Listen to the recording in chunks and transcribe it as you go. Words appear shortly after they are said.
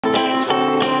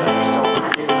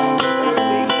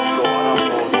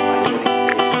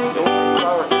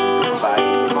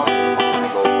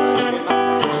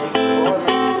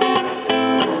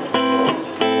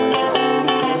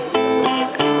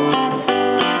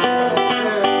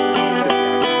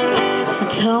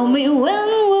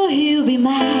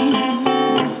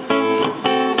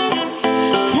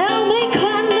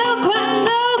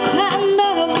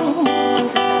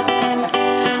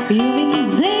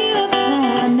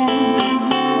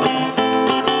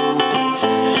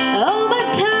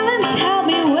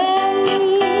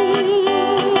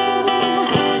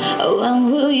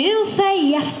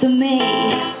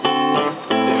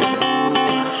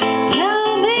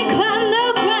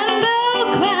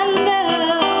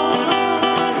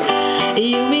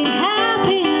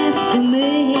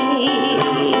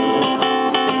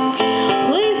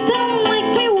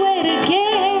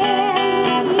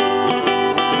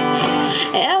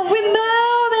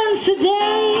moments a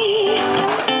day.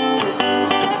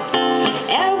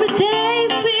 Every day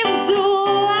seems a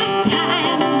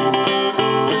lifetime.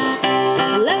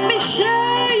 Let me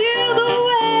show you the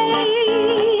way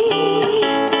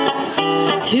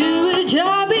to a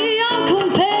joy beyond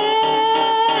compare.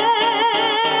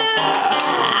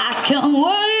 I can't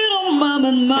wait a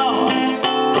moment more.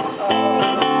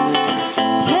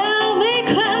 Tell me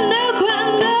quando,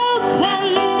 quando,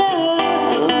 quando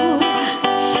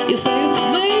you say it's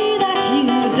me that you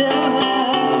adore.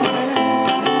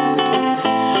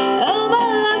 Oh my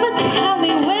lover, tell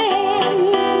me when.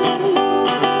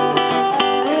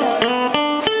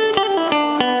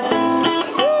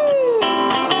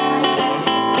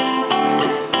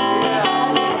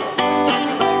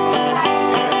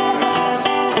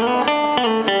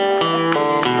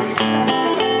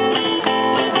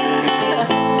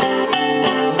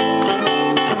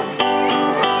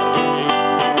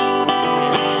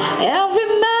 Every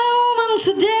moment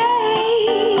today.